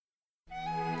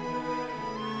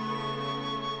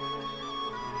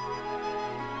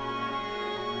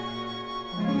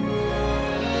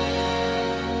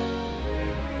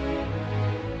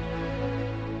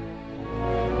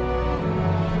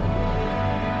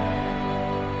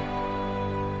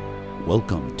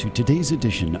Welcome to today's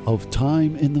edition of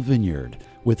Time in the Vineyard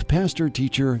with Pastor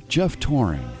Teacher Jeff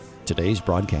Tauring. Today's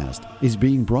broadcast is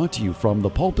being brought to you from the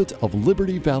pulpit of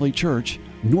Liberty Valley Church,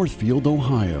 Northfield,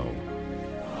 Ohio.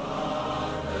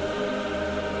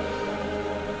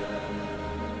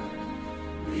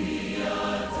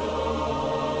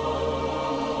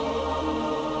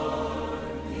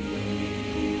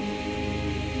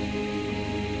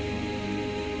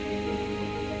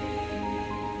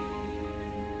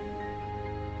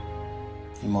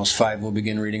 Amos 5, we'll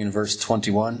begin reading in verse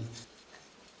 21.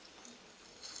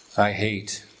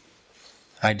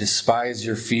 I despise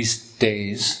your feast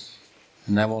days,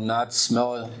 and I will not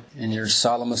smell in your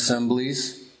solemn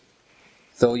assemblies.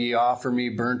 Though ye offer me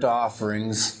burnt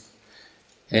offerings,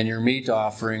 and your meat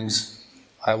offerings,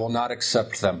 I will not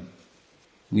accept them.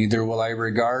 Neither will I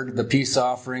regard the peace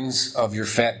offerings of your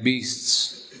fat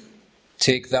beasts.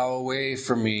 Take thou away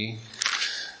from me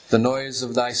the noise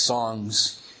of thy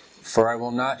songs, for I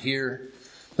will not hear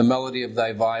the melody of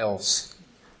thy viols.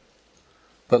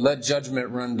 But let judgment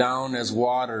run down as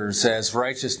waters, as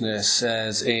righteousness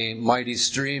as a mighty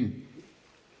stream.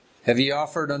 Have ye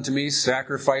offered unto me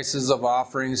sacrifices of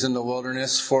offerings in the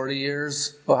wilderness 40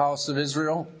 years, O house of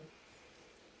Israel?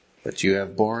 But you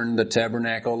have borne the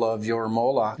tabernacle of your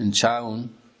Moloch and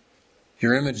Chaun,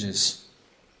 your images,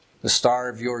 the star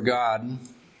of your God,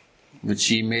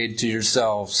 which ye made to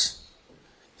yourselves.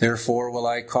 Therefore will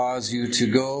I cause you to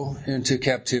go into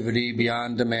captivity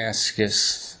beyond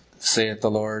Damascus, saith the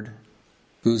Lord,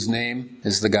 whose name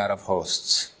is the God of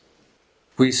hosts.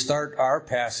 We start our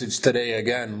passage today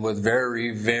again with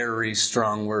very, very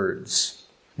strong words.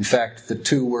 In fact, the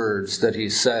two words that he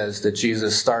says that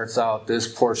Jesus starts out this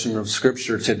portion of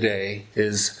Scripture today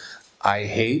is, I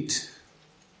hate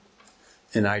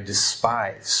and I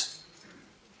despise.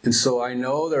 And so I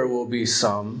know there will be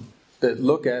some that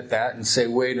look at that and say,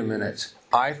 wait a minute,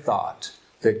 I thought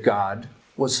that God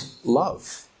was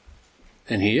love.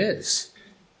 And He is.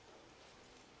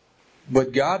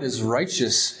 But God is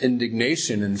righteous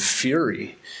indignation and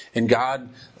fury. And God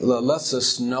lets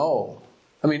us know.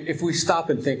 I mean, if we stop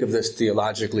and think of this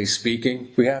theologically speaking,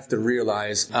 we have to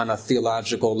realize on a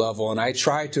theological level, and I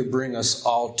try to bring us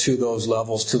all to those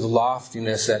levels, to the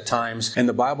loftiness at times, and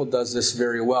the Bible does this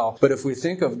very well. But if we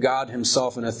think of God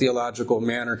Himself in a theological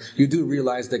manner, you do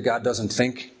realize that God doesn't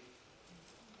think.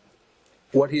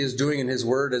 What He is doing in His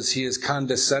Word is He is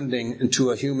condescending into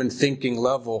a human thinking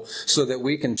level so that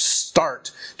we can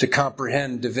start to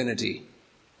comprehend divinity.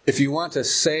 If you want to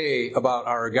say about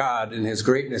our God and His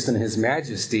greatness and His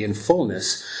majesty and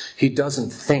fullness, He doesn't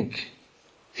think.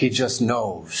 He just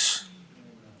knows.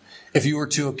 If you were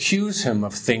to accuse Him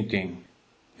of thinking,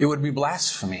 it would be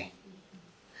blasphemy.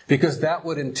 Because that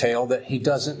would entail that He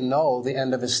doesn't know the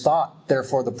end of His thought.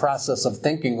 Therefore, the process of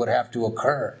thinking would have to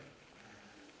occur.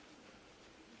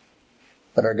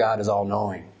 But our God is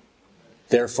all-knowing.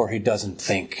 Therefore, He doesn't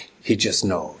think. He just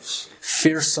knows.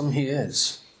 Fearsome He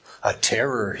is. A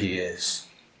terror He is,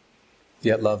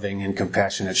 yet loving and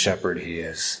compassionate shepherd He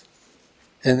is.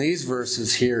 In these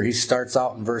verses here, He starts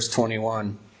out in verse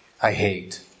 21, I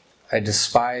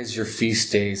despise your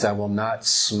feast days, I will not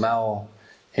smell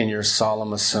in your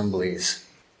solemn assemblies.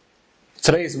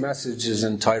 Today's message is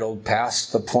entitled,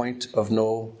 Past the Point of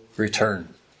No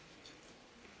Return.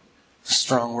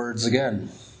 Strong words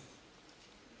again.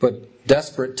 But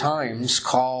desperate times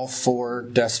call for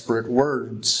desperate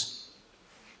words.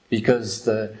 Because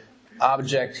the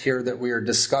object here that we are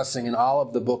discussing in all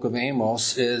of the book of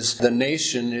Amos is the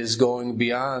nation is going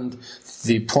beyond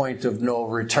the point of no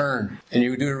return. And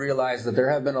you do realize that there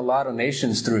have been a lot of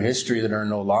nations through history that are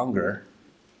no longer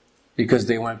because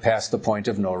they went past the point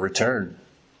of no return.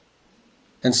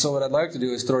 And so what I'd like to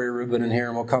do is throw your ribbon in here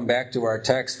and we'll come back to our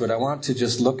text, but I want to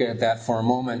just look at that for a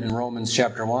moment in Romans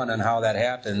chapter 1 and how that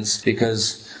happens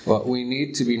because we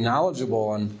need to be knowledgeable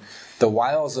on the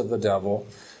wiles of the devil,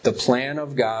 the plan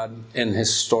of God in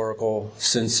historical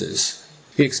senses.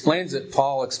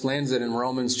 Paul explains it in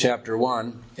Romans chapter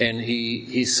 1, and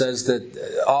he says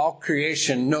that all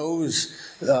creation knows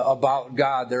about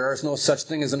God. There is no such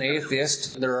thing as an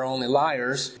atheist. There are only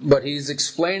liars. But he's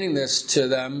explaining this to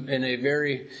them in a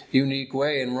very unique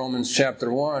way in Romans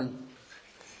chapter 1.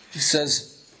 He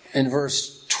says in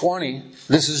verse 20,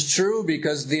 this is true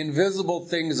because the invisible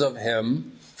things of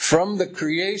Him from the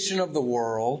creation of the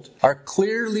world are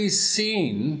clearly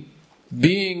seen,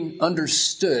 being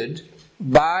understood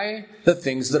by the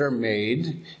things that are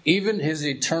made, even His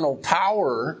eternal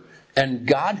power and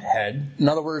Godhead. In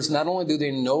other words, not only do they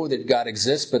know that God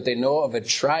exists, but they know of a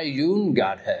triune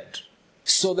Godhead.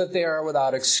 so that they are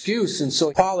without excuse. And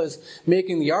so Paul is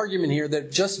making the argument here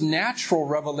that just natural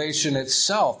revelation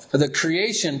itself, the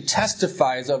creation,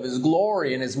 testifies of his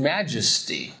glory and his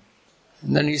majesty.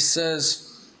 And then he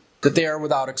says that they are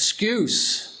without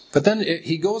excuse. But then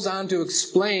he goes on to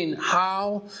explain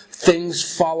how things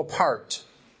fall apart.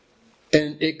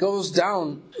 And it goes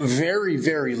down very,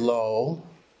 very low.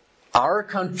 Our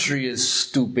country is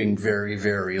stooping very,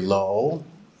 very low.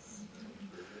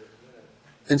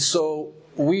 And so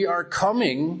we are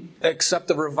coming, except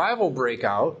the revival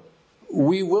breakout,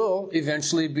 we will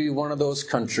eventually be one of those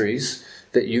countries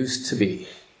that used to be.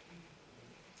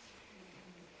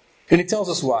 And he tells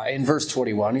us why in verse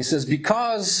 21. He says,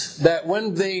 because that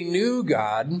when they knew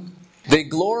God, they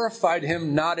glorified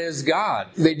him not as God.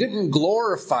 They didn't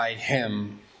glorify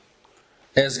him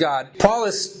as God. Paul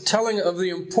is telling of the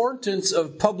importance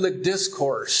of public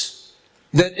discourse.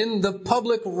 That in the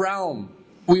public realm,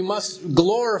 we must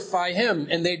glorify him.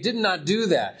 And they did not do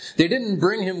that. They didn't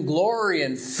bring him glory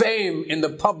and fame in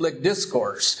the public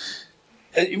discourse.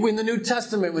 In the New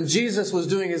Testament, when Jesus was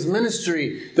doing his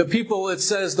ministry, the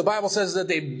Bible says that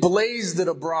they blazed it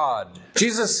abroad.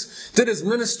 Jesus did his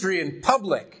ministry in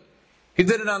public. He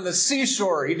did it on the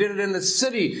seashore. He did it in the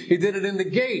city. He did it in the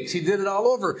gate. He did it all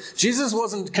over. Jesus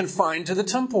wasn't confined to the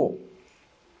temple.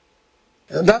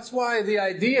 That's why the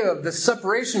idea of the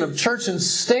separation of church and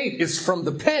state is from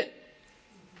the pit.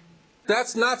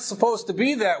 That's not supposed to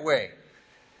be that way.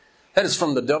 That is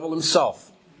from the devil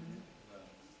himself.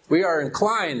 We are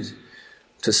inclined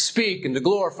to speak and to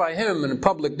glorify him in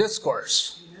public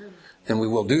discourse. And we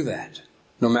will do that,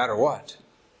 no matter what.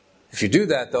 If you do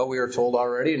that, though, we are told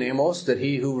already in Amos that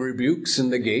he who rebukes in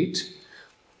the gate,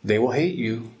 they will hate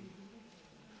you.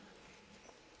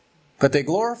 But they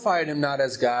glorified him not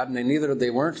as God, and they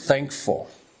weren't thankful.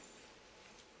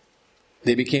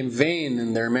 They became vain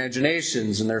in their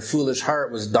imaginations, and their foolish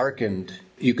heart was darkened.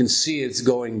 You can see it's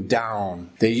going down.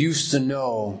 They used to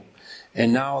know,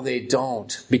 and now they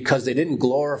don't, because they didn't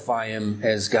glorify him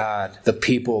as God. The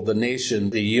people, the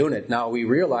nation, the unit. Now we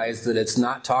realize that it's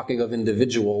not talking of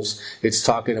individuals, it's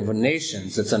talking of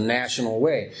nations. It's a national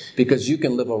way. Because you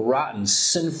can live a rotten,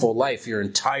 sinful life your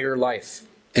entire life.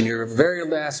 And your very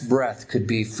last breath could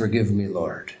be, forgive me,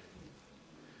 Lord.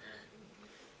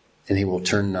 And he will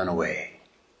turn none away.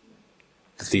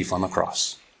 The thief on the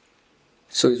cross.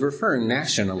 So he's referring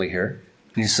nationally here.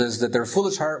 He says that their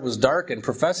foolish heart was darkened,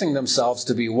 professing themselves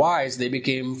to be wise, they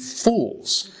became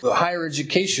fools. The higher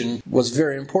education was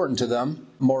very important to them,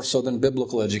 more so than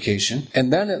biblical education.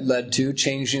 And then it led to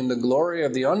changing the glory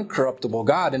of the uncorruptible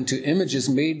God into images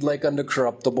made like unto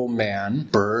corruptible man,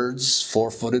 birds,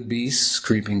 four-footed beasts,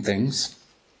 creeping things.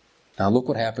 Now look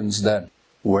what happens then.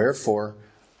 Wherefore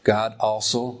God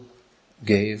also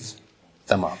gave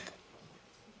them up.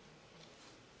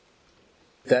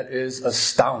 That is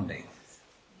astounding.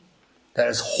 That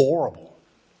is horrible.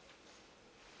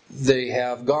 They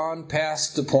have gone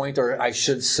past the point, or I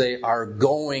should say are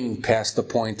going past the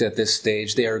point at this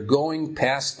stage. They are going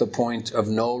past the point of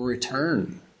no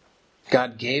return.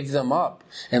 God gave them up.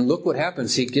 And look what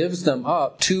happens. He gives them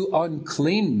up to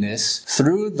uncleanness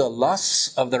through the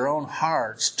lusts of their own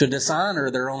hearts, to dishonor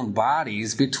their own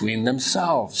bodies between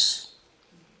themselves.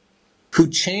 Who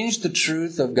changed the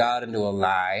truth of God into a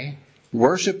lie,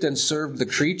 worshipped and served the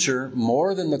creature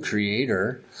more than the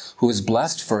Creator, who is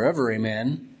blessed forever,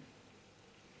 amen.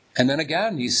 And then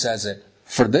again he says it,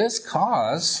 for this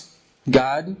cause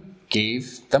God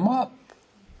gave them up.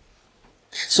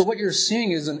 So what you're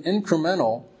seeing is an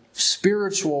incremental,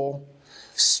 spiritual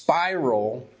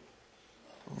spiral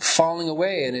falling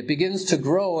away, and it begins to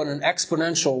grow in an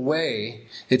exponential way.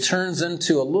 It turns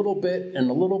into a little bit and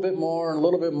a little bit more and a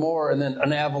little bit more, and then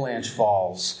an avalanche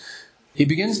falls. He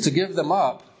begins to give them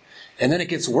up, and then it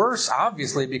gets worse,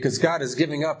 obviously, because God is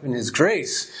giving up in his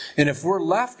grace. And if we're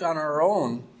left on our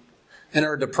own in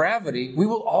our depravity, we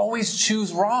will always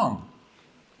choose wrong.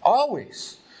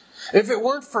 Always. If it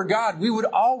weren't for God, we would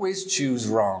always choose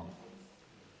wrong.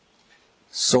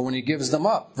 So when he gives them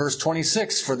up, verse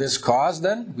 26, for this cause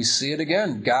then, we see it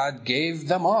again. God gave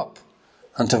them up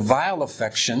unto vile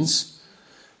affections.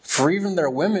 For even their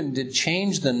women did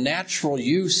change the natural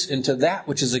use into that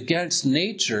which is against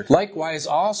nature. Likewise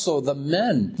also the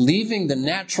men, leaving the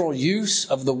natural use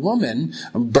of the woman,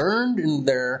 burned in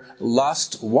their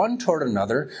lust one toward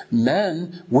another,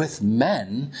 men with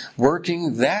men,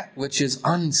 working that which is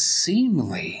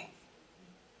unseemly,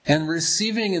 and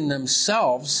receiving in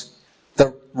themselves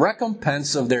the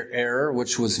recompense of their error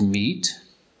which was meet.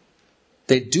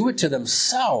 They do it to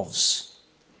themselves.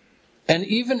 And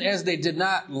even as they did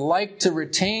not like to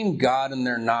retain God in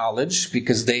their knowledge,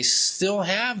 because they still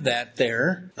have that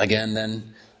there, again,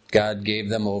 then God gave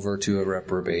them over to a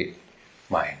reprobate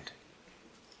mind.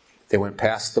 They went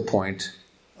past the point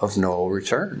of no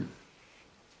return.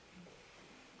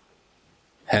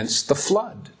 Hence the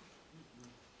flood.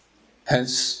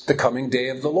 Hence the coming day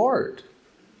of the Lord.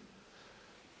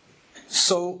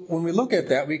 So when we look at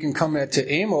that, we can come to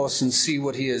Amos and see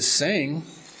what he is saying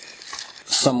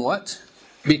somewhat.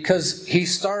 Because he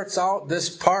starts out this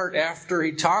part after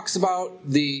he talks about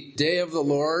the day of the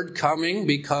Lord coming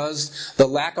because the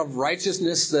lack of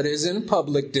righteousness that is in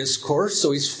public discourse.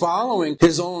 So he's following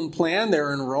his own plan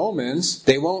there in Romans.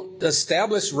 They won't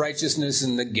establish righteousness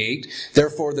in the gate.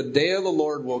 Therefore, the day of the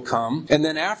Lord will come. And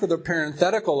then after the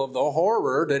parenthetical of the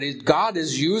horror that God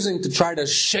is using to try to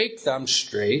shake them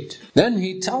straight, then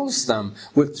he tells them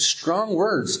with strong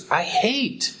words,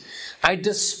 I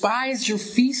despise your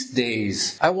feast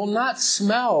days. I will not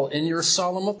smell in your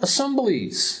solemn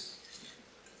assemblies.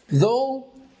 Though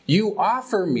you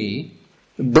offer me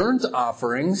burnt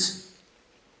offerings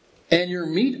and your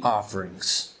meat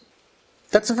offerings.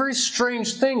 That's a very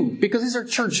strange thing because these are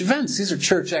church events. These are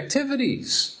church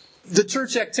activities. The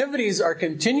church activities are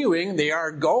continuing. They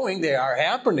are going. They are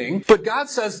happening. But God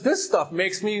says this stuff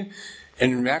makes me,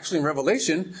 and actually in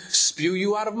Revelation, spew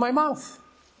you out of my mouth.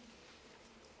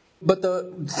 But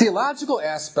the theological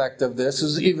aspect of this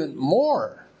is even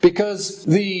more. Because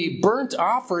the burnt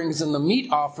offerings and the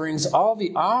meat offerings, all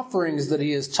the offerings that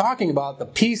he is talking about, the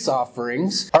peace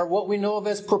offerings, are what we know of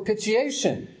as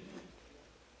propitiation.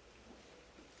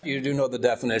 You do know the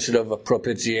definition of a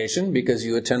propitiation because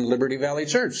you attend Liberty Valley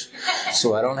Church.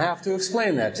 So I don't have to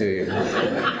explain that to you.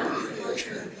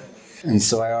 And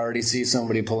so I already see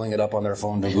somebody pulling it up on their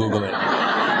phone to Google it.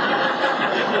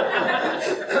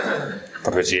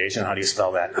 Propitiation, how do you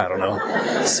spell that? I don't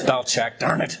know. Spell check,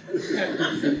 darn it.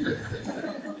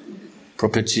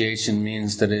 Propitiation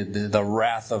means that the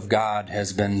wrath of God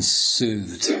has been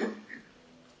soothed.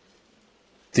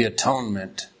 The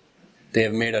atonement. They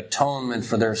have made atonement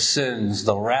for their sins.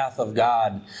 The wrath of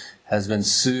God has been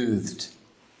soothed.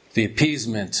 The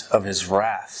appeasement of his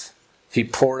wrath. He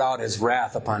poured out his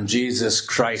wrath upon Jesus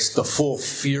Christ. The full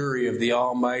fury of the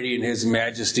Almighty and his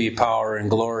majesty, power, and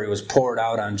glory was poured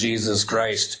out on Jesus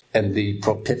Christ. And the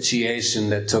propitiation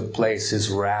that took place, his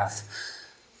wrath,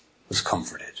 was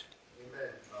comforted.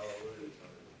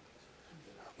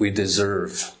 We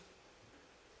deserve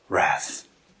wrath.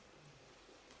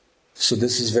 So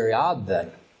this is very odd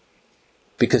then.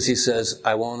 Because he says,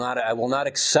 I will not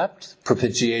accept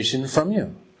propitiation from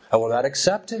you. I will not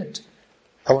accept it.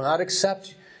 I will not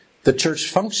accept the church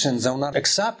functions. I will not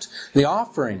accept the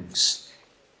offerings.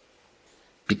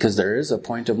 Because there is a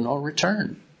point of no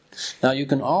return. Now you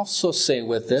can also say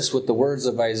with this, with the words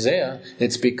of Isaiah,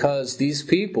 it's because these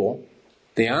people,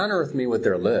 they honoreth me with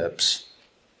their lips,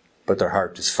 but their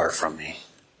heart is far from me.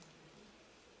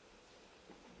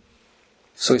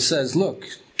 So he says, look,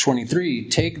 23,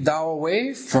 take thou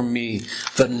away from me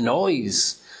the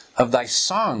noise of thy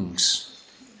songs.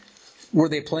 Were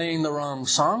they playing the wrong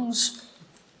songs?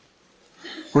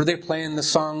 Were they playing the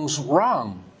songs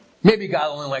wrong? Maybe God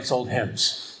only likes old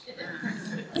hymns.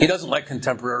 He doesn't like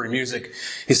contemporary music.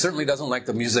 He certainly doesn't like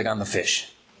the music on the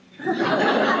fish.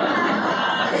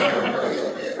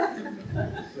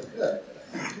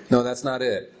 No, that's not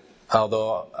it.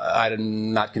 Although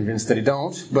I'm not convinced that he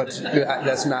don't, but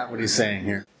that's not what he's saying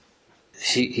here.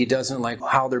 He doesn't like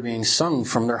how they're being sung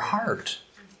from their heart.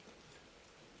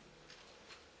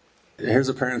 Here's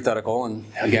a parenthetical, and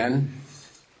again,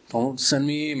 don't send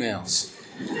me emails.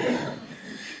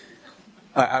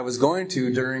 I was going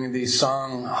to, during the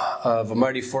song of A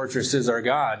Mighty Fortress Is Our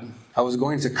God, I was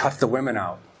going to cut the women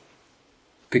out.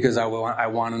 Because I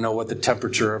want to know what the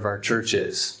temperature of our church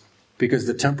is. Because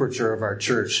the temperature of our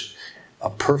church, a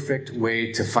perfect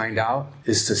way to find out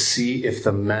is to see if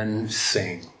the men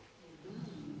sing.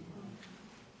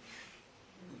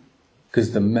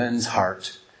 Because the men's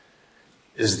heart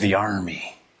is the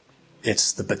army.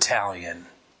 It's the battalion.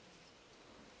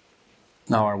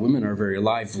 Now our women are very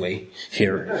lively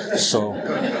here, so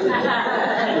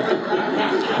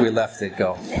we left it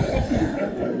go.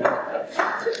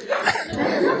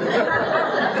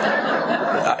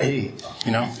 Hey,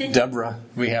 Deborah,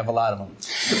 we have a lot of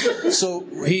them. So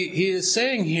he is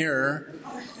saying here,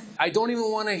 I don't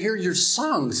even want to hear your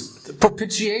songs. The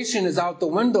propitiation is out the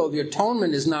window. The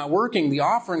atonement is not working. The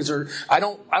offerings are, I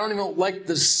don't even like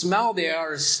the smell. They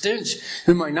are a stench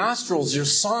in my nostrils. Your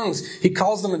songs, he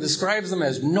calls them and describes them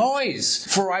as noise.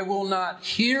 For I will not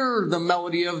hear the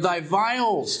melody of thy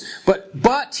viols. But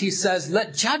But he says,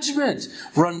 let judgment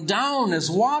run down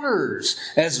as waters,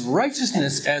 as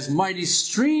righteousness, as mighty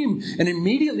stream. And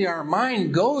immediately our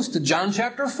mind goes to John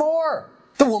chapter 4.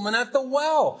 The woman at the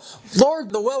well.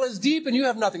 Lord, the well is deep and you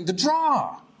have nothing to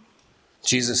draw.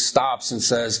 Jesus stops and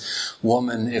says,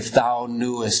 woman, if thou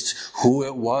knewest who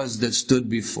it was that stood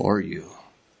before you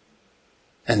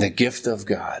and the gift of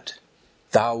God,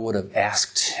 thou would have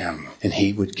asked him and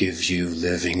he would give you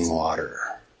living water.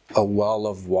 A well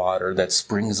of water that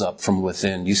springs up from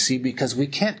within. You see, because we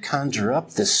can't conjure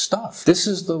up this stuff. This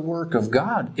is the work of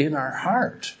God in our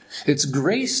heart. It's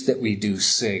grace that we do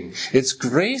sing. It's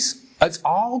grace. It's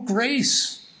all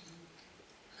grace.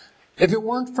 If it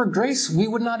weren't for grace, we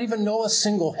would not even know a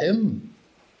single hymn,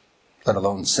 let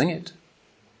alone sing it.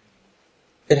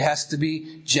 It has to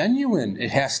be genuine.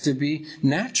 It has to be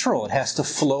natural. It has to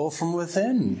flow from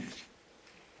within.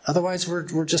 Otherwise,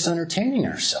 we're just entertaining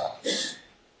ourselves.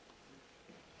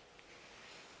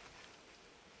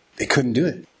 They couldn't do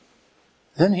it.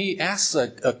 Then he asks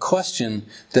a question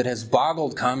that has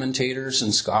boggled commentators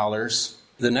and scholars.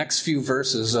 The next few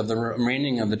verses of the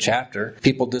remaining of the chapter,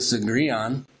 people disagree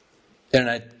on. And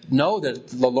I know that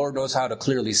the Lord knows how to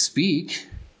clearly speak,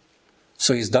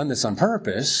 so he's done this on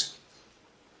purpose.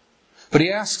 But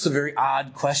he asks a very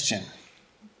odd question.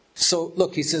 So,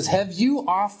 look, he says, have you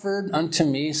offered unto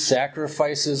me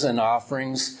sacrifices and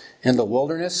offerings in the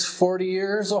wilderness 40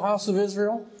 years, O house of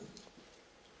Israel?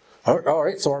 All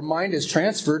right, so our mind is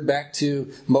transferred back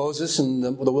to Moses and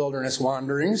the wilderness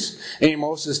wanderings.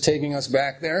 Amos is taking us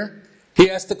back there.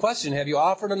 He asked the question, have you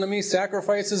offered unto me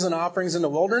sacrifices and offerings in the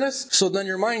wilderness? So then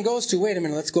your mind goes to, wait a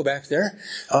minute, let's go back there.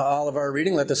 All of our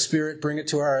reading, let the Spirit bring it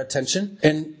to our attention.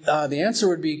 And the answer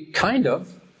would be kind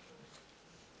of.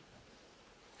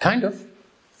 Kind of.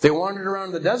 They wandered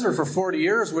around the desert for 40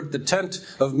 years with the tent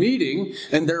of meeting,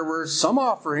 and there were some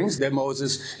offerings that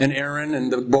Moses and Aaron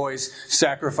and the boys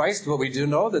sacrificed, but we do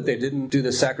know that they didn't do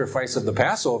the sacrifice of the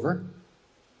Passover,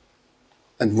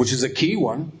 and which is a key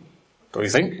one, don't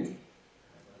you think?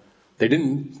 They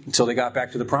didn't until they got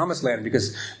back to the Promised Land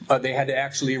because they had to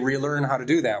actually relearn how to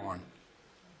do that one.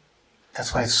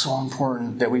 That's why it's so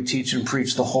important that we teach and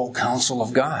preach the whole counsel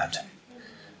of God.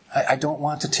 I don't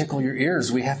want to tickle your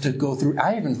ears. We have to go through.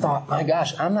 I even thought, my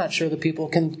gosh, I'm not sure that people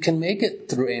can make it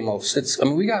through Amos.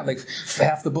 We got like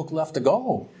half the book left to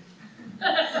go.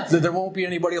 There won't be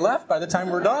anybody left by the time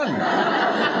we're done.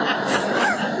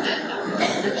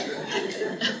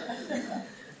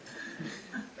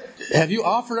 Have you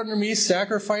offered unto me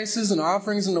sacrifices and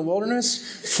offerings in the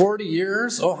wilderness 40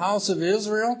 years, O house of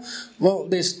Israel? Well,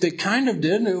 they kind of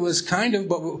did. It was kind of,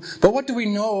 but what do we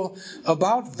know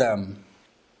about them?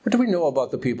 What do we know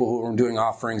about the people who were doing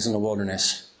offerings in the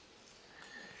wilderness?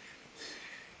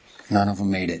 None of them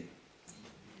made it.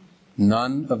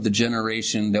 None of the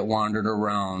generation that wandered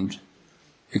around,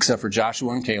 except for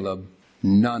Joshua and Caleb,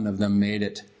 none of them made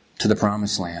it to the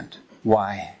Promised Land.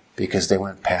 Why? Because they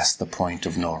went past the point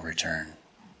of no return.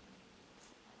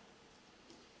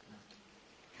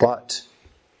 But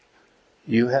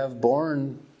you have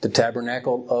borne the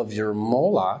tabernacle of your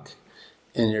Moloch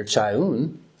and your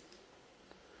Chiun,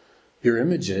 your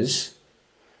images,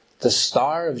 the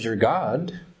star of your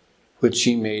God, which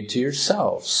ye made to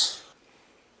yourselves.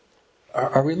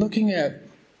 Are we looking at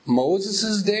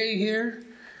Moses' day here?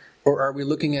 Or are we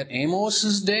looking at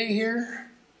Amos' day here?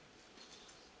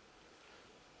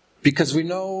 Because we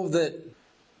know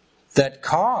that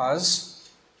cause,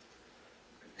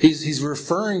 he's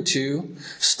referring to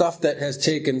stuff that has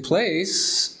taken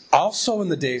place also in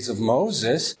the days of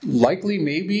Moses, likely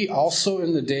maybe also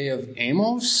in the day of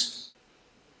Amos.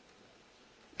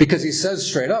 Because he says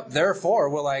straight up, therefore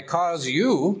will I cause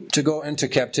you to go into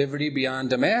captivity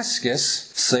beyond Damascus,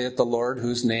 saith the Lord,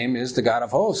 whose name is the God of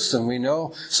hosts. And we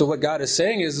know, so what God is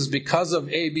saying is because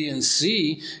of A, B, and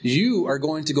C, you are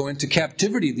going to go into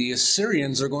captivity. The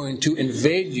Assyrians are going to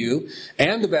invade you,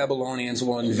 and the Babylonians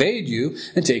will invade you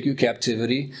and take you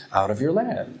captivity out of your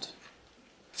land.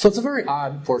 So it's a very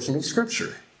odd portion of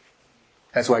Scripture.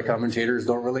 That's why commentators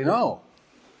don't really know.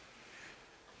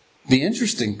 The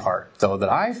interesting part, though, that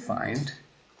I find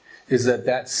is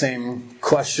that same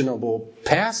questionable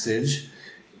passage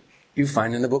you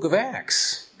find in the book of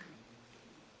Acts.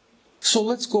 So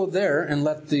let's go there and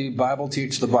let the Bible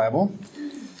teach the Bible.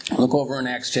 Look over in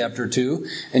Acts chapter 2,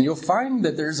 and you'll find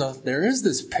that there is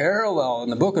this parallel in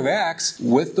the book of Acts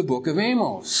with the book of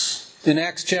Amos. In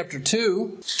Acts chapter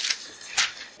 2,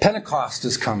 Pentecost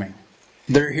is coming.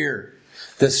 They're here.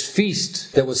 This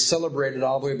feast that was celebrated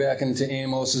all the way back into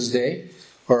Amos' day,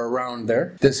 or around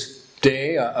there. This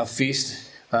day, a feast,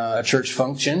 a church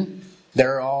function,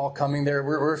 They're all coming there.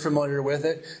 We're familiar with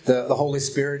it. The Holy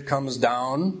Spirit comes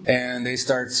down and they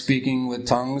start speaking with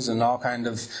tongues and all kind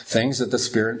of things that the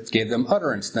Spirit gave them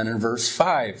utterance. Then in verse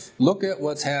 5, look at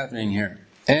what's happening here.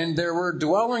 And there were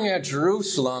dwelling at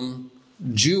Jerusalem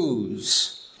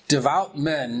Jews, devout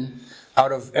men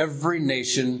out of every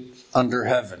nation under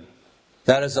heaven.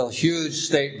 That is a huge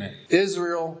statement.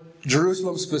 Israel,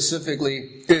 Jerusalem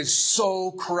specifically, is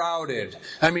so crowded.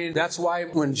 I mean, that's why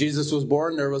when Jesus was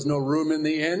born, there was no room in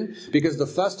the inn, because the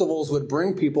festivals would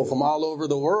bring people from all over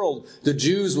the world. The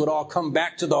Jews would all come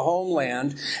back to the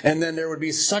homeland, and then there would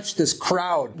be such this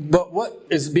crowd. But what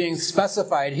is being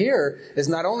specified here is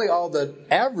not only all the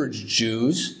average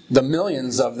Jews, the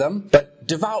millions of them, but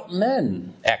devout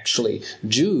men, actually.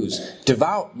 Jews,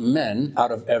 devout men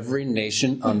out of every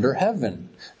nation under heaven.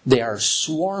 They are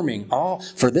swarming all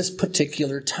for this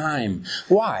particular time.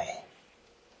 Why?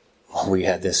 Well, we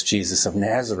had this Jesus of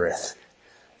Nazareth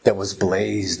that was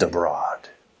blazed abroad.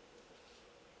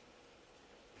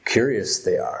 Curious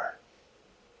they are.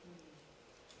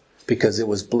 Because it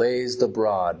was blazed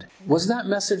abroad. Was that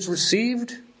message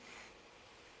received?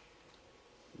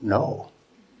 No.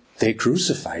 They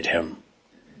crucified him.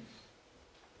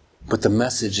 But the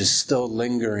message is still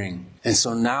lingering. And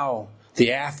so now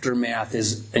the aftermath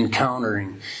is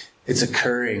it's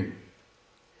occurring.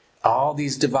 All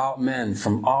these devout men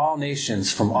from all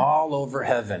nations, from all over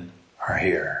heaven are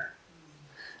here.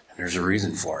 And there's a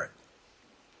reason for it.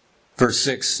 Verse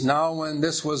 6, now when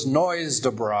this was noised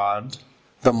abroad,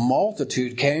 the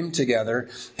multitude came together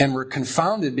and were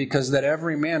confounded because that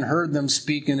every man heard them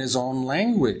speak in his own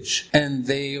language. And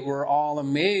they were all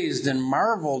amazed and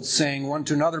marveled, saying one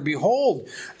to another, behold,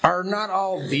 are not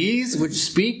all these which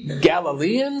speak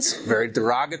Galileans? Very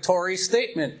derogatory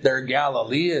statement. They're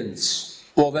Galileans.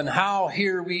 Well, then how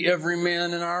hear we every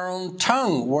man in our own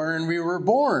tongue wherein we were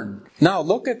born? Now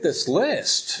look at this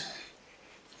list.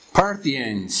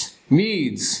 Parthians,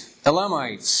 Medes,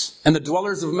 Elamites, and the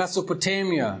dwellers of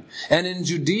Mesopotamia, and in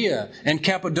Judea, and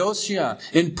Cappadocia,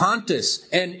 in Pontus,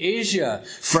 and Asia,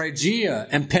 Phrygia,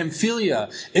 and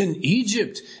Pamphylia, in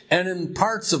Egypt, and in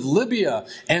parts of Libya,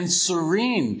 and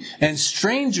Cyrene, and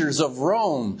strangers of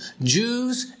Rome,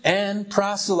 Jews and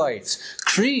proselytes,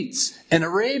 Cretes, and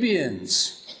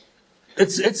Arabians.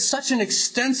 It's such an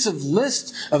extensive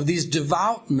list of these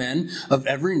devout men of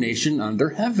every nation under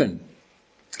heaven.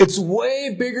 It's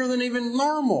way bigger than even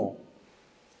normal.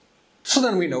 So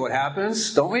then we know what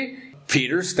happens, don't we?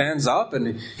 Peter stands up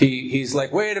and he's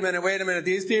like, wait a minute.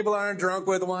 These people aren't drunk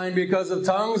with wine because of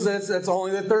tongues. That's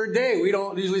only the third day. We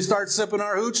don't usually start sipping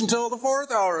our hooch until the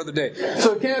fourth hour of the day.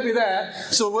 So it can't be that.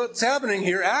 So what's happening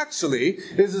here actually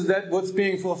is that what's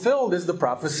being fulfilled is the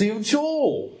prophecy of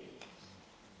Joel.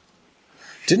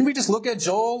 Didn't we just look at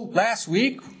Joel last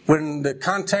week when the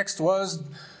context was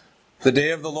the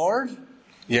day of the Lord?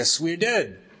 Yes, we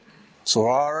did. So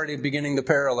we're already beginning the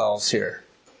parallels here.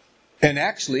 And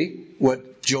actually,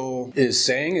 what Joel is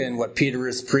saying and what Peter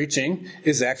is preaching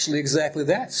is actually exactly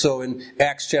that. So in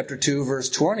Acts chapter 2, verse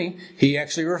 20, he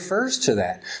actually refers to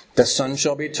that. The sun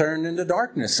shall be turned into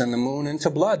darkness and the moon into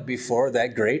blood before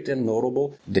that great and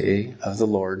notable day of the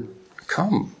Lord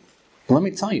come. Let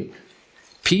me tell you,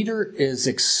 Peter is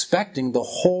expecting the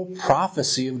whole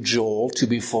prophecy of Joel to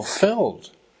be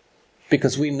fulfilled.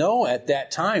 Because we know at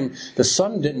that time the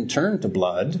sun didn't turn to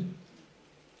blood.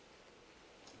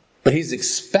 But he's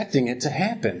expecting it to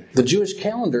happen. The Jewish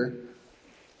calendar,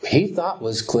 he thought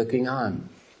was clicking on.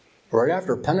 Right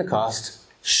after Pentecost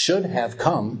should have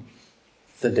come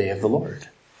the day of the Lord.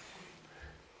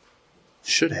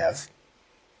 Should have.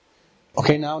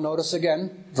 Okay, now notice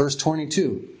again, verse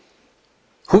 22.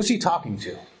 Who's he talking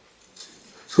to?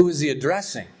 Who is he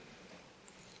addressing?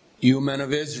 You men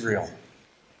of Israel.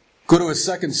 Go to his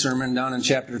second sermon down in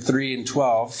chapter 3 and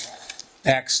 12.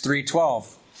 Acts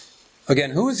 3:12.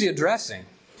 Again, who is he addressing?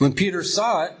 When Peter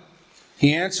saw it,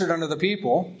 he answered unto the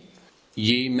people,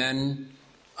 ye men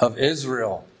of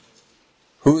Israel.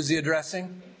 Who is he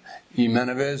addressing? Ye men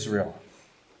of Israel.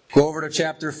 Go over to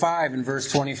chapter 5 and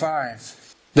verse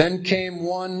 25. Then came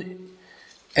one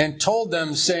and told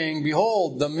them, saying,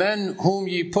 behold, the men whom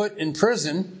ye put in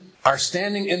prison are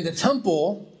standing in the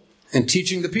temple and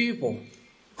teaching the people.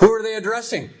 Who are they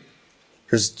addressing?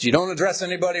 Because you don't address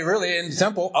anybody really in the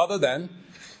temple other than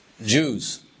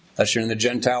Jews. Unless you're in the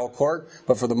Gentile court.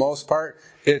 But for the most part,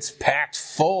 it's packed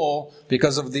full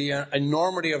because of the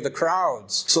enormity of the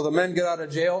crowds. So the men get out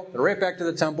of jail, they're right back to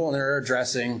the temple, and they're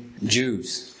addressing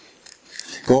Jews.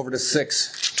 Go over to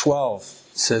 6:12.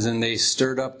 It says, and they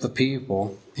stirred up the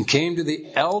people, and came to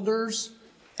the elders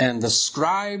and the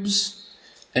scribes,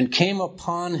 and came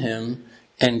upon him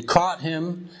and caught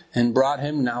him and brought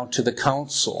him now to the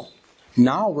council.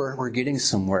 Now we're getting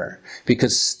somewhere,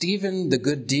 because Stephen, the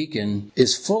good deacon,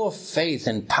 is full of faith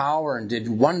and power and did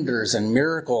wonders and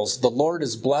miracles. The Lord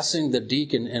is blessing the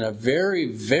deacon in a very,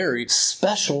 very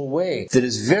special way that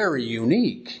is very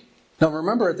unique. Now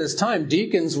remember, at this time,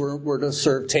 deacons were to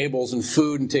serve tables and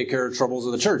food and take care of troubles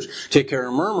of the church, take care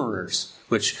of murmurers,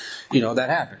 which, that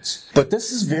happens. But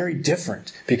this is very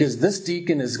different, because this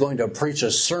deacon is going to preach a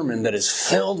sermon that is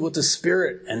filled with the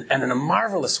Spirit and in a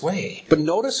marvelous way. But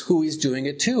notice who he's doing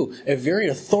it to. A very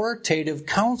authoritative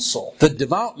council. The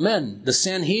devout men, the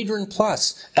Sanhedrin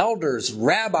plus, elders,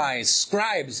 rabbis,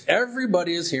 scribes,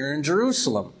 everybody is here in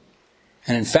Jerusalem.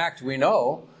 And in fact, we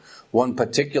know one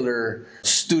particular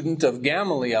student of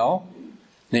Gamaliel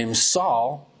named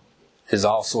Saul is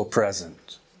also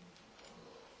present.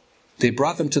 They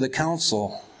brought them to the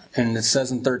council, and it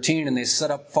says in 13, and they set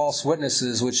up false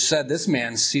witnesses, which said, this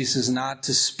man ceases not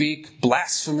to speak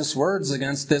blasphemous words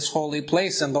against this holy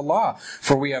place and the law.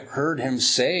 For we have heard him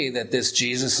say that this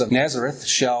Jesus of Nazareth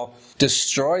shall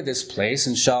destroy this place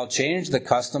and shall change the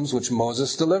customs which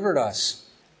Moses delivered us.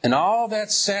 And all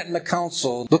that sat in the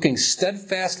council, looking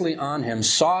steadfastly on him,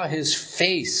 saw his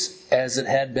face as it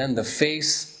had been the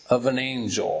face of an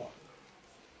angel.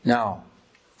 Now,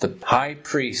 the high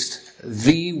priest,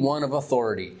 the one of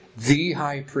authority, the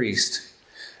high priest,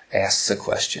 asks the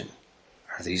question,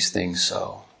 are these things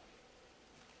so?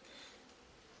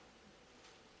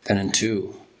 Then in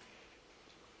 2,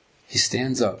 he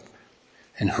stands up,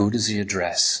 and who does he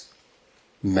address?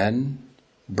 Men,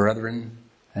 brethren,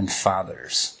 and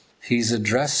fathers. He's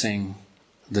addressing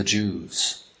the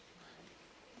Jews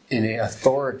in an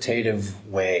authoritative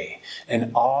way.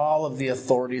 And all of the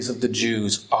authorities of the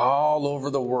Jews all over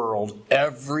the world,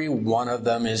 every one of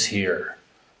them is here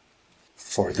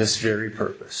for this very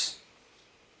purpose.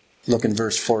 Look in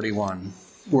verse 41.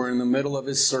 We're in the middle of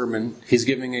his sermon. He's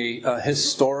giving a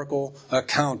historical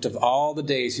account of all the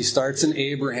days. He starts in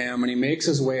Abraham and he makes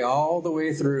his way all the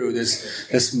way through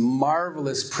this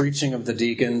marvelous preaching of the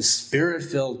deacons,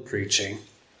 Spirit-filled preaching.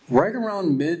 Right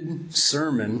around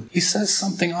mid-sermon, he says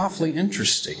something awfully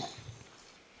interesting.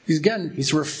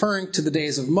 He's referring to the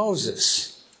days of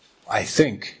Moses. I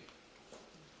think.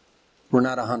 We're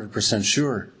not 100%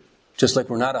 sure. Just like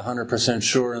we're not 100%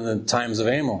 sure in the times of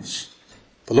Amos.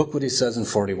 But look what he says in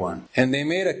 41. And they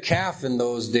made a calf in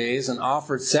those days and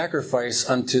offered sacrifice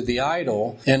unto the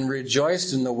idol and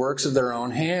rejoiced in the works of their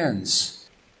own hands.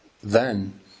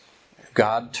 Then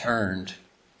God turned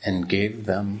and gave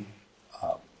them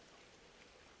up.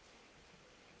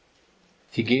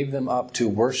 He gave them up to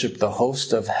worship the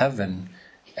host of heaven,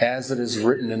 as it is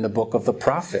written in the book of the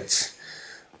prophets.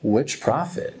 Which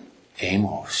prophet?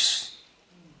 Amos.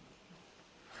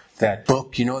 That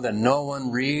book, that no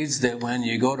one reads, that when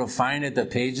you go to find it, the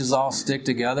pages all stick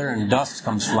together and dust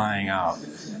comes flying out.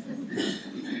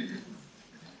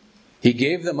 He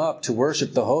gave them up to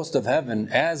worship the host of heaven,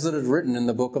 as it is written in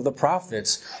the book of the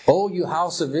prophets. O you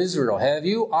house of Israel, have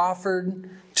you offered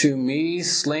to me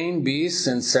slain beasts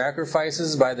and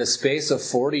sacrifices by the space of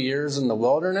 40 years in the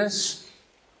wilderness?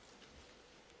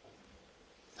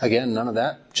 Again, none of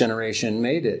that generation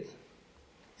made it.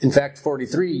 In fact,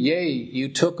 43, yea, you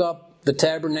took up the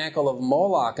tabernacle of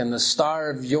Moloch and the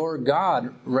star of your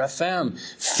god, Rephaim,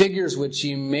 figures which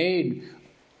ye made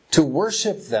to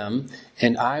worship them,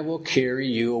 and I will carry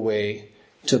you away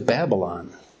to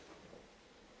Babylon.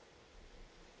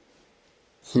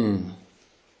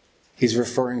 He's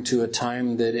referring to a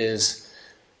time that is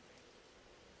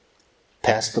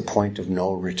past the point of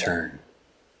no return.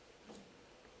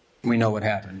 We know what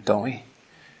happened, don't we?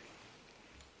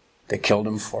 They killed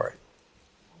him for it.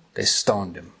 They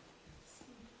stoned him.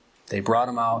 They brought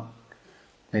him out.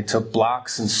 They took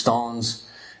blocks and stones.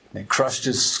 They crushed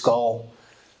his skull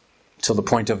till the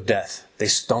point of death. They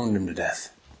stoned him to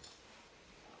death.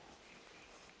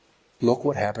 Look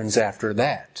what happens after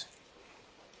that.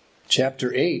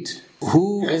 Chapter 8.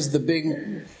 Who is the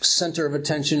big center of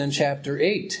attention in chapter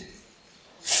 8?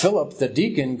 Philip, the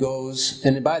deacon, goes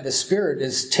and by the Spirit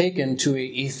is taken to an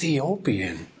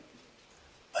Ethiopian,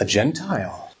 a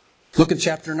Gentile. Look at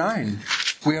chapter 9.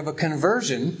 We have a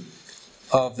conversion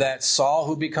of that Saul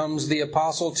who becomes the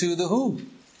apostle to the who?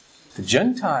 The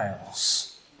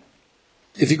Gentiles.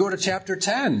 If you go to chapter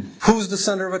 10, who's the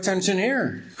center of attention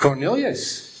here?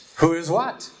 Cornelius. Who is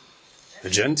what? The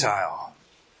Gentile.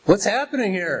 What's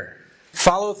happening here?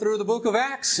 Follow through the book of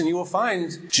Acts and you will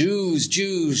find Jews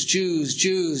till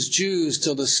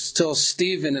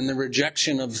Stephen and the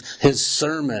rejection of his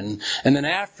sermon. And then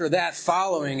after that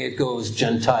following it goes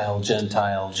Gentile.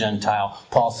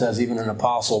 Paul says even an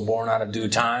apostle born out of due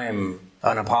time.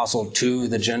 an apostle to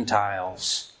the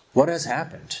Gentiles. What has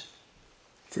happened?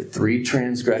 For 3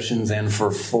 transgressions and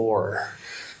for 4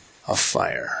 of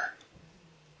fire,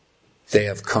 they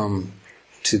have come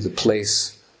to the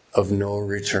place of no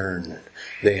return.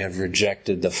 They have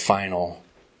rejected the final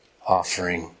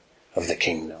offering of the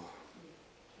kingdom.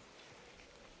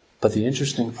 But the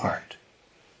interesting part,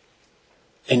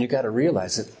 and you got to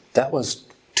realize that was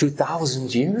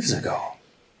 2,000 years ago.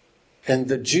 And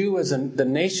the Jew as the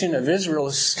nation of Israel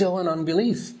is still in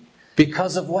unbelief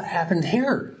because of what happened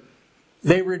here.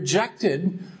 They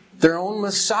rejected their own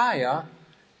Messiah,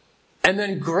 and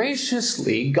then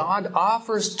graciously God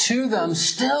offers to them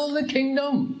still the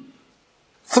kingdom.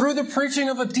 Through the preaching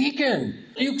of a deacon,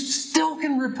 you still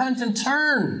can repent and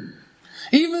turn.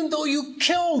 Even though you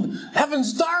killed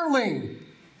heaven's darling,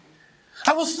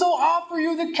 I will still offer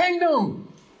you the kingdom.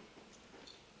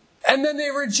 And then they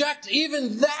reject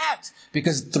even that,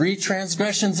 because 3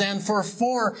 transgressions and for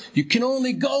 4, you can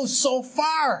only go so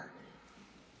far.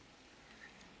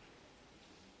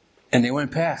 And they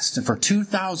went past. And for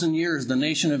 2,000 years, the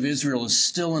nation of Israel is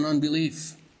still in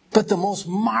unbelief. But the most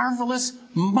marvelous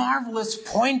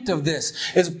point of this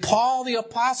is Paul the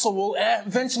apostle will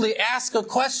eventually ask a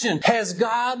question. Has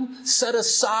God set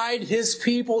aside his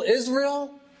people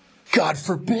Israel? God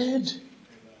forbid.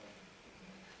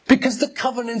 Because the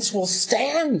covenants will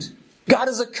stand. God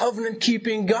is a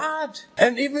covenant-keeping God.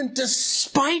 And even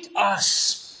despite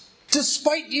us,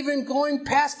 despite even going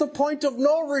past the point of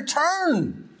no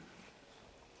return,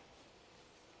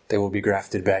 they will be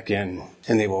grafted back in,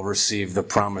 and they will receive the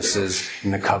promises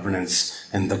and the covenants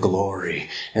and the glory.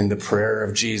 And the prayer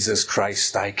of Jesus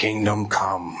Christ, thy kingdom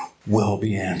come, will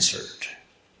be answered.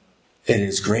 It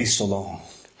is grace alone,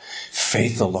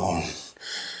 faith alone,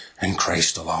 and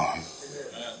Christ alone.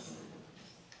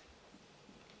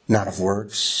 Not of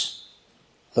works,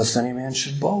 lest any man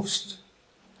should boast.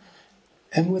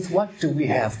 And with what do we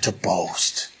have to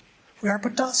boast? We are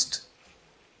but dust.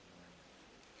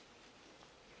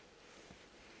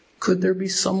 Could there be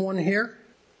someone here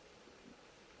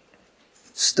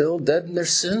still dead in their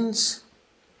sins?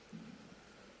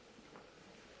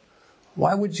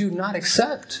 Why would you not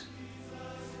accept?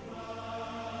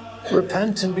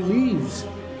 Repent and believe.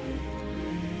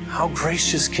 How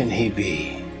gracious can He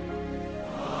be?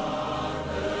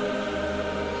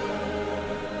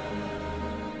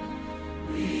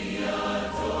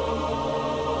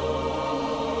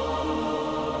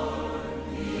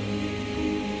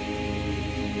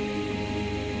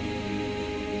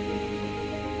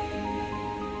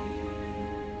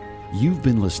 You've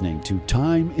been listening to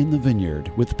Time in the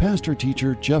Vineyard with Pastor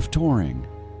Teacher Jeff Tauring.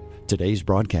 Today's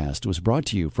broadcast was brought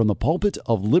to you from the pulpit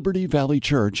of Liberty Valley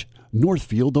Church,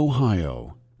 Northfield,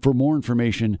 Ohio. For more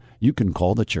information, you can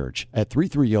call the church at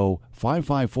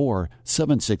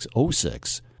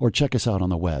 330-554-7606 or check us out on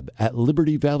the web at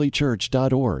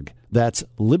libertyvalleychurch.org. That's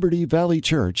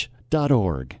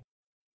libertyvalleychurch.org.